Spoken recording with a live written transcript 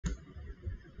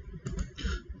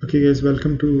Okay guys,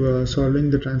 welcome to solving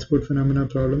the transport phenomena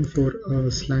problem for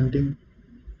slanting,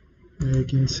 you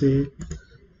can say,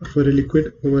 for a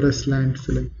liquid over a slant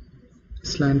plate,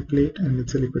 and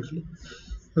it's a liquid film.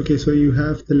 Okay, so you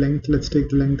have the length. Let's take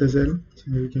the length as L. So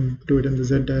we can do it in the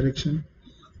Z direction.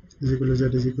 Is equal to Z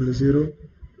is equal to 0.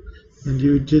 And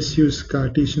you just use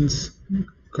Cartesian's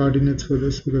coordinates for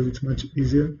this because it's much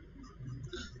easier.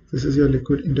 This is your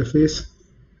liquid interface,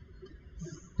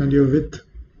 and your width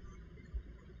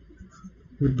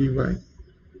would be Y.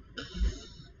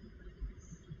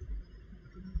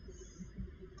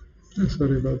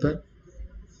 Sorry about that.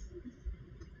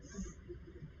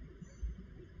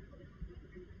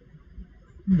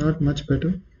 Not much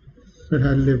better, but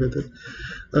I'll live with it.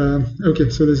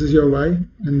 Okay, so this is your Y,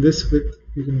 and this width,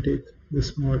 you can take this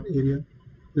small area,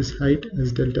 this height,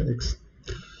 as delta x.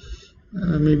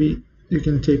 Maybe you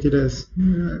can take it as,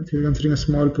 if you're considering a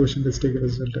small portion, let's take it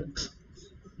as delta x.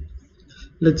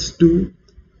 Let's do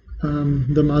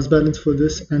the mass balance for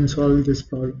this and solve this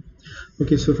problem.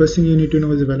 Okay, so first thing you need to know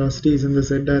is the velocity is in the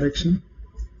Z direction,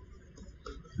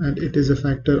 and it is a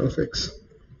factor of x.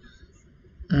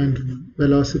 And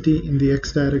velocity in the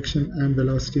x direction and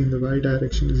velocity in the y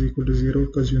direction is equal to 0,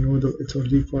 because you know that it's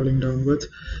already falling downwards,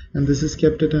 and this is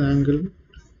kept at an angle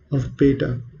of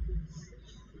beta.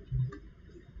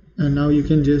 And now you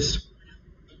can just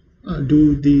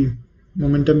do the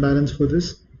momentum balance for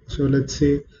this. So let's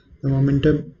say the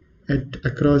momentum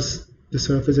across the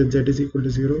surface at z is equal to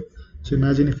 0. So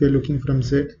imagine if you're looking from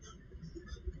z,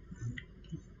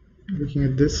 looking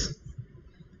at this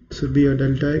would be your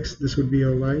delta x, this would be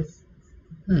your y,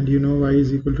 and you know y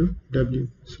is equal to w.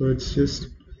 So it's just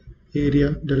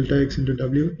area delta x into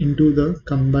w into the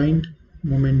combined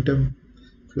momentum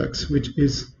flux, which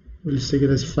is, we'll take it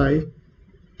as phi.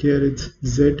 Here it's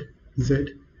z,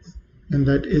 and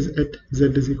that is at z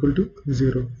is equal to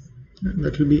 0.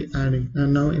 That will be adding.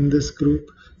 And now in this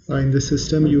group, in this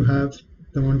system, you have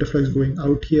the momentum flux going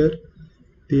out here.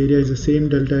 The area is the same,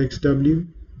 delta x w.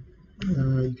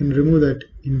 You can remove that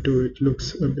into, it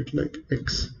looks a bit like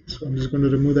x, so I'm just going to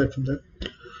remove that from that.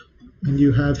 And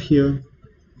you have here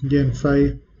again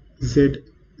phi z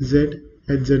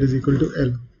at z is equal to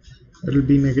L. That will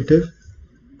be negative.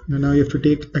 And now you have to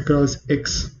take across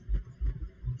x.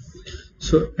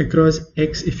 So across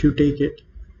x, if you take it,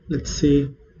 let's say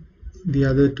the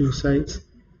other two sides,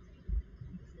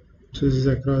 so this is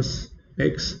across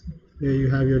x, here you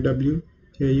have your w,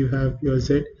 here you have your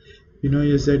z. You know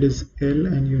your z is L,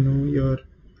 and you know your,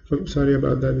 sorry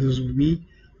about that, this is v,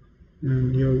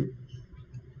 and your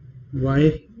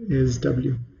y is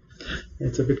w.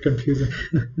 It's a bit confusing.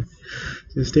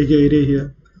 Just take your area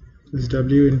here, this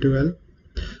w into L,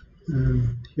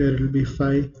 and here it will be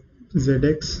phi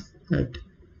zx at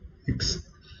x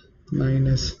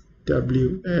minus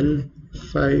wl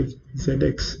 5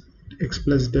 zx x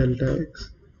plus delta x.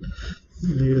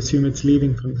 You assume it's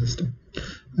leaving from the system.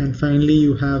 And finally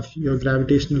you have your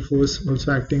gravitational force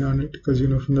also acting on it, because you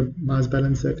know from the mass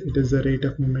balance that it is the rate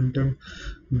of momentum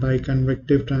by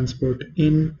convective transport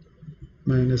in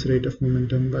minus rate of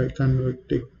momentum by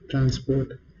convective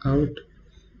transport out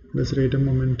plus rate of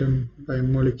momentum by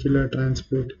molecular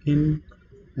transport in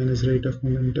minus rate of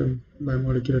momentum by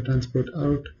molecular transport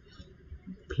out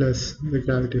plus the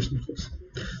gravitational force.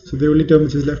 So the only term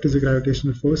which is left is the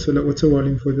gravitational force. So what's the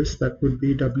volume for this? That would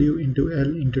be W into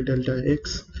L into delta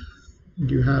X. And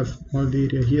you have all the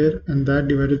area here, and that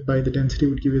divided by the density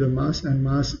would give you the mass, and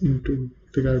mass into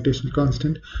the gravitational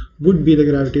constant would be the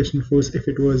gravitational force if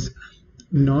it was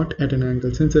not at an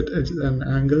angle. Since it is an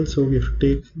angle, so we have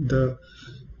to take the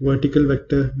vertical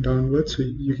vector downwards. So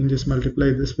you can just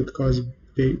multiply this with cos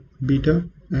beta,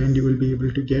 and you will be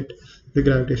able to get the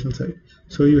gravitational side.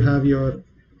 So you have your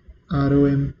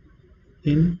ROM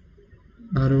in,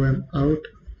 ROM out,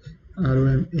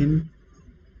 ROM in,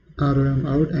 ROM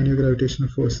out, and your gravitational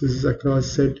force. This is across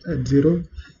Z at 0,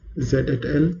 Z at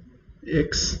L,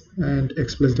 X, and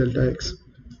X plus delta X.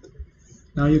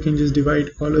 Now you can just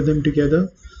divide all of them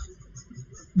together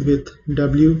with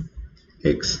W,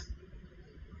 X,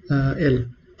 L. You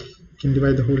can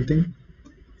divide the whole thing.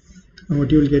 And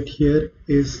what you will get here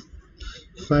is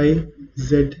phi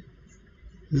Z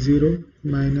 0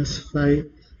 minus phi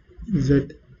z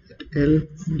at L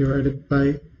divided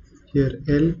by here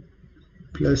L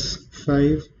plus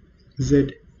 5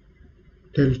 z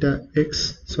delta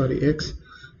x, x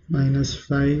minus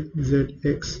phi z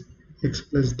x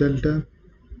plus delta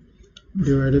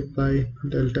divided by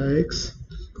delta x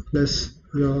plus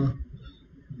your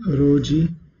rho g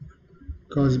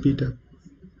cos beta,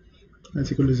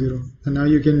 that's equal to 0. And now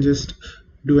you can just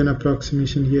do an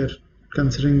approximation here,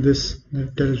 considering this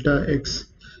delta x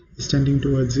is tending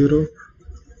towards 0,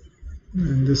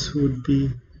 and this would be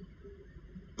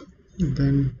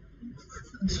then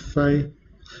phi.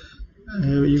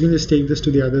 You can just take this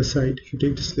to the other side. If you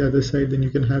take this to the other side, then you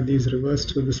can have these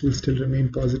reversed, so this will still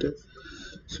remain positive.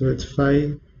 So it's phi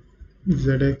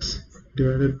zx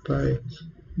divided by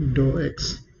dou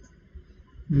x.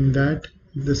 And that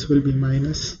this will be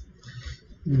minus,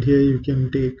 and here you can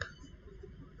take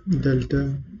delta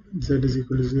z is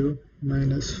equal to 0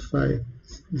 minus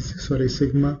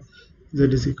sigma z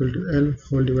is equal to L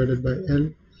whole divided by L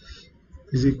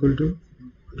is equal to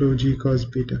rho g cos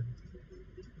beta.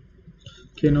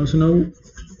 Okay, so now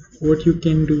what you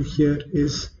can do here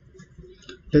is,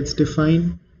 let's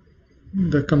define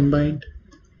the combined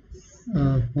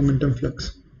momentum flux.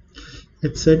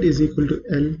 Hz is equal to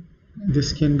L.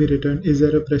 This can be written. Is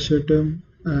there a pressure term?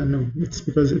 No, it's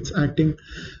because it's acting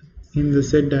in the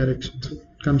z direction, so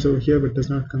it comes over here but does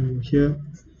not come over here.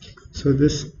 So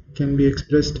this can be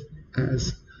expressed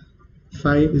as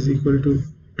phi is equal to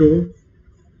tau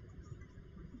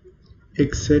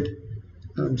xz.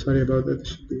 I'm sorry about that, it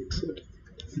should be xz.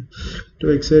 Tau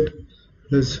xz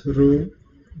plus rho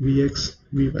vx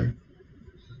vy,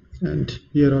 and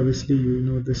here obviously you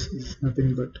know this is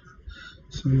nothing but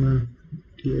sigma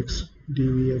dx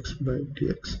dvx by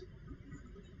dx.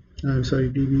 I'm sorry,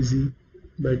 dvz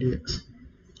by dx,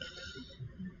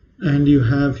 and you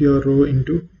have your rho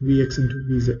into vx into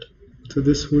vz. So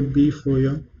this would be for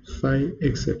your phi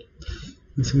xz,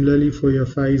 and similarly for your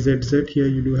phi zz, here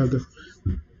you do have the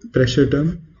pressure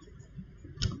term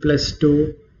plus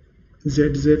tau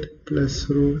zz plus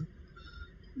rho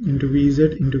into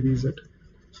vz.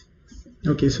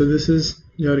 Okay, so this is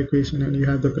your equation, and you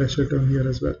have the pressure term here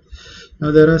as well. Now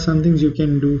there are some things you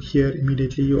can do here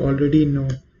immediately. You already know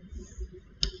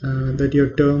that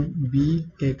your term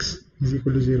Vx is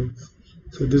equal to 0,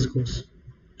 so this goes,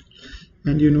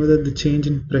 and you know that the change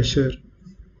in pressure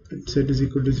at z is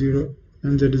equal to 0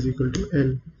 and z is equal to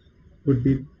L would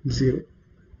be 0,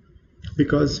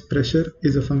 because pressure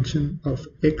is a function of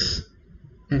x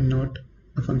and not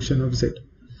a function of z.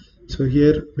 So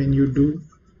here when you do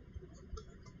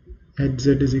at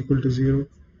z is equal to 0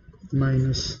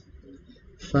 minus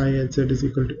phi at z is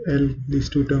equal to L, these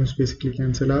two terms basically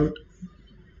cancel out,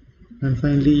 and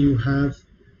finally you have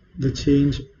the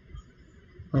change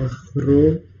of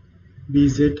rho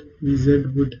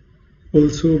vz would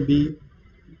also be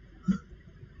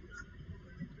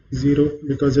 0,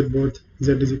 because at both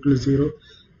z is equal to 0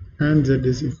 and z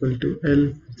is equal to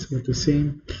L, it's both the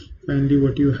same. Finally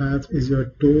what you have is your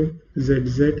tau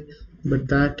zz, but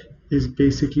that is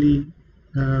basically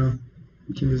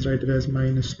you can just write it as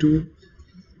minus 2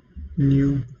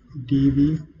 nu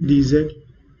dz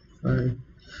by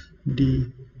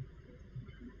dz,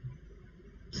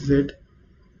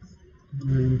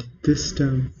 and this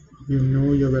term, you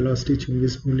know your velocity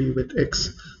changes only with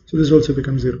x, so this also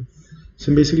becomes 0.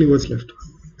 So basically what's left?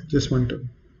 Just one term.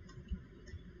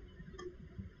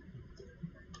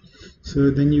 So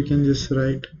then you can just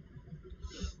write,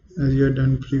 as you had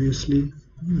done previously,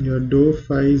 your dou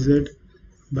phi z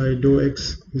by dou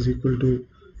x is equal to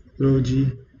rho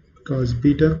g cos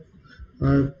beta.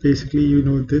 Basically you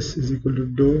know this is equal to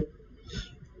dou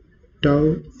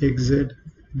tau xz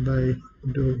by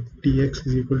dou dx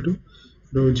is equal to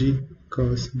rho g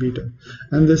cos beta,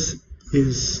 and this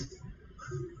is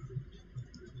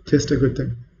just a good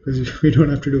thing because we don't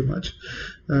have to do much.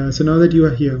 So now that you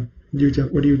are here,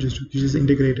 what do you just do? You just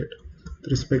integrate it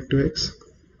with respect to x.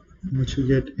 What you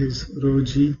get is rho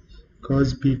g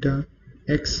cos beta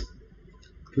x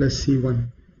plus c1,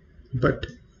 but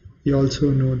you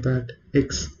also know that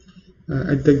x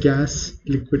at the gas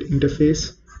liquid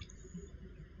interface,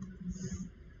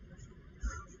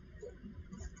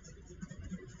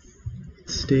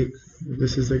 let's take,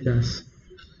 this is the gas,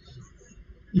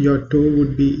 your tau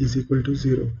would be is equal to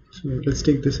 0. So let's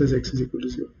take this as x is equal to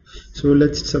 0. So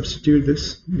let's substitute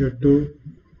this. Your tau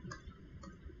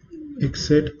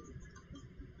xz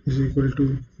is equal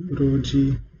to rho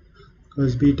g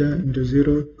cos beta into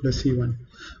 0 plus c1.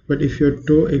 But if your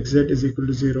tau xz is equal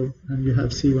to 0 and you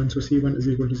have c1, so c1 is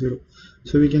equal to 0.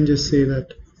 So we can just say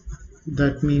that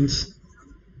that means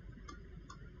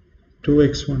tau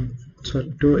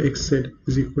xz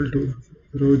is equal to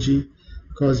rho g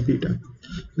cos beta.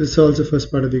 This solves the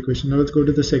first part of the equation. Now let's go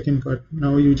to the second part.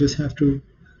 Now you just have to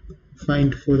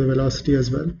find for the velocity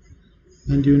as well,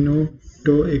 and you know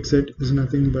tau xz is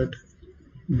nothing but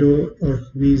dou of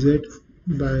vz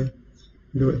by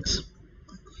dou x.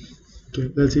 Okay,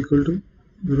 that's equal to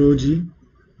rho g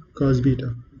cos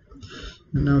beta.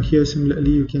 And now here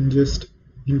similarly you can just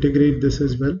integrate this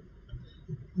as well.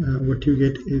 What you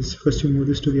get is, first you move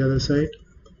this to the other side,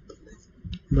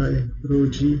 by rho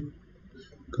g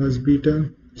cos beta.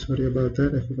 Sorry about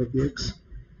that, I forgot the x.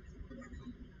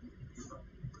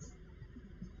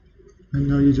 And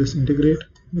now you just integrate.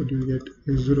 What you get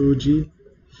is rho g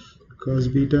cos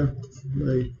beta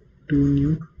by 2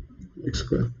 nu x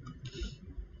square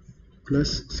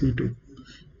plus c2.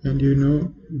 And you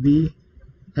know v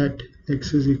at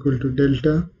x is equal to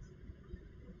delta,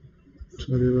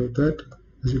 sorry about that,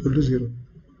 is equal to 0.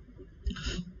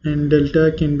 And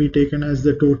delta can be taken as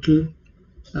the total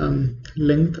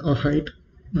length or height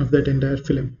of that entire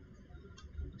film.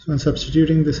 So on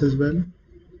substituting this as well,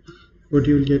 what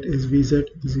you will get is Vz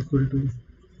is equal to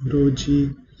rho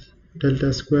g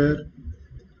delta square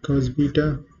cos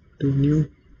beta 2 nu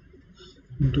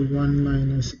into 1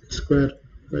 minus x square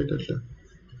by delta.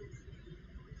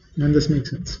 And this makes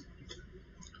sense.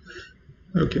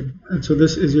 Okay, and so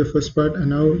this is your first part, and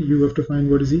now you have to find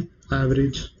what is the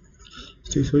average.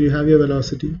 So you have your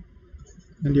velocity,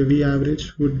 and your V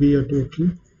average would be a total.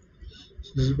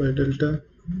 This is by delta,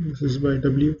 this is by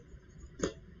W,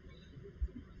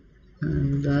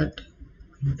 and that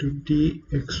into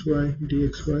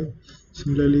dxy,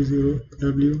 similarly 0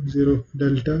 W, 0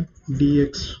 delta,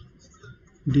 dx,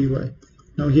 dy.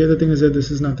 Now here the thing is that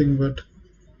this is nothing but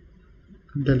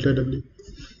delta W.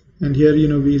 And here, you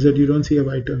know, Vz, you don't see a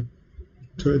y term.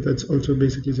 So that's also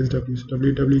basically just W. So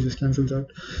W just cancels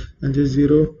out. And just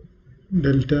 0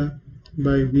 delta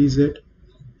by Vz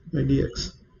by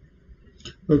dx.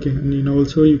 Okay, and you know,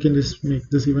 also you can just make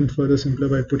this even further simpler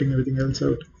by putting everything else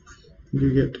out.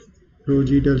 You get rho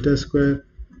g delta square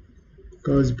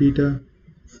cos beta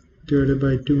divided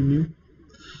by 2 nu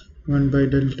 1 by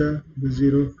delta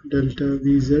 0 delta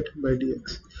Vz by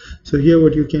dx. So here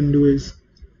what you can do is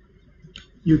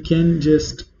you can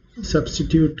just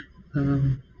substitute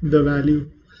the value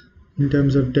in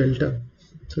terms of delta.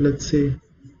 So let's say,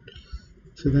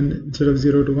 so then instead of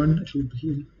 0 to 1 it will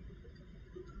be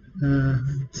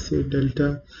say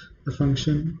delta, the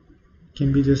function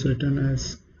can be just written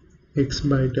as x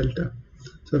by delta.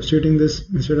 Substituting this,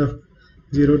 instead of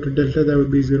 0 to delta, that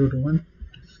would be 0 to 1,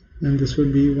 and this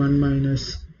would be 1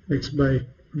 minus x by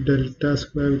delta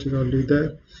square, which is already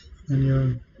there,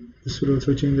 and this will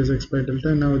also change as x by delta,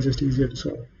 and now it's just easier to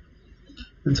solve.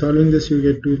 And solving this, you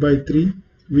get 2 by 3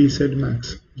 Vz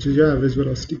max, which is your average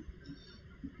velocity.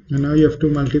 And now you have to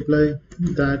multiply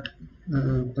that,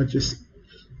 or just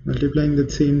multiplying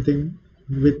that same thing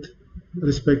with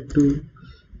respect to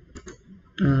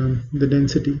the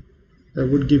density. That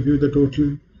would give you the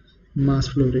total mass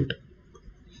flow rate.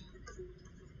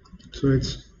 So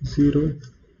it's 0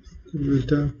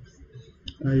 delta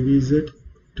Ivz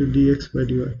to dx by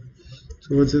dy.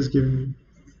 So what's this giving you?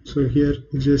 So here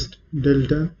it's just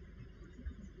delta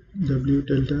W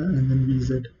delta and then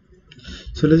Vz.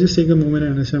 So let's just take a moment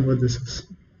and understand what this is.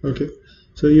 Okay,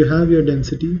 so you have your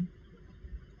density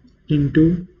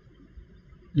into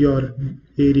your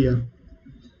area.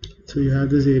 So you have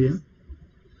this area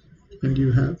and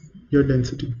you have your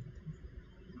density,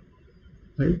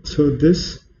 right? So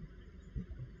this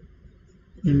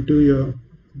into your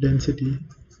density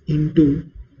into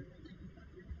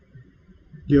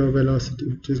your velocity,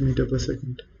 which is meter per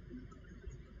second.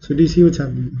 So do you see what's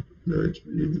happening?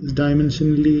 It's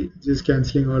dimensionally just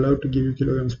cancelling all out to give you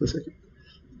kilograms per second.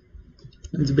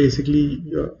 It's basically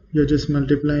you're just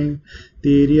multiplying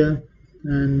the area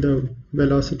and the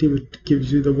velocity, which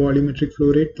gives you the volumetric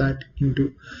flow rate, that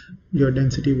into your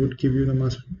density would give you the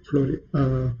mass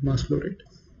flow rate.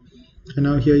 And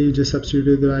now here you just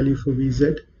substitute the value for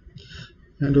Vz,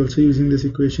 and also using this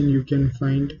equation you can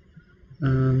find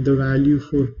the value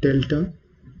for delta,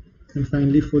 and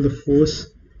finally for the force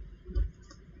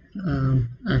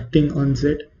acting on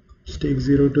Z. Just take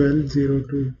 0 to L, 0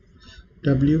 to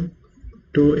W,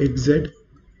 tau xz,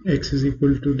 x is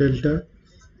equal to delta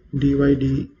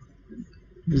dy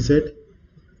dz,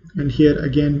 and here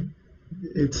again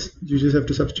you just have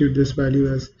to substitute this value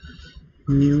as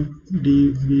mu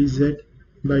dvz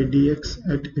by dx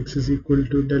at x is equal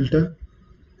to delta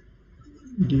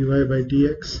dy by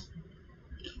dx.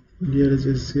 And here is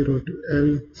just 0 to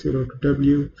L, 0 to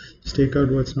W, just take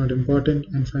out what's not important,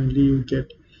 and finally you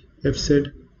get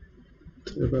fz.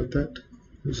 Sorry about that,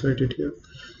 just write it here.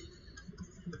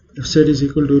 Fz is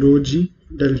equal to rho g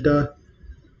delta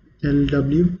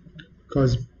LW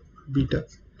cos beta,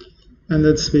 and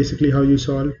that's basically how you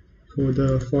solve for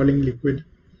the falling liquid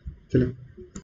film.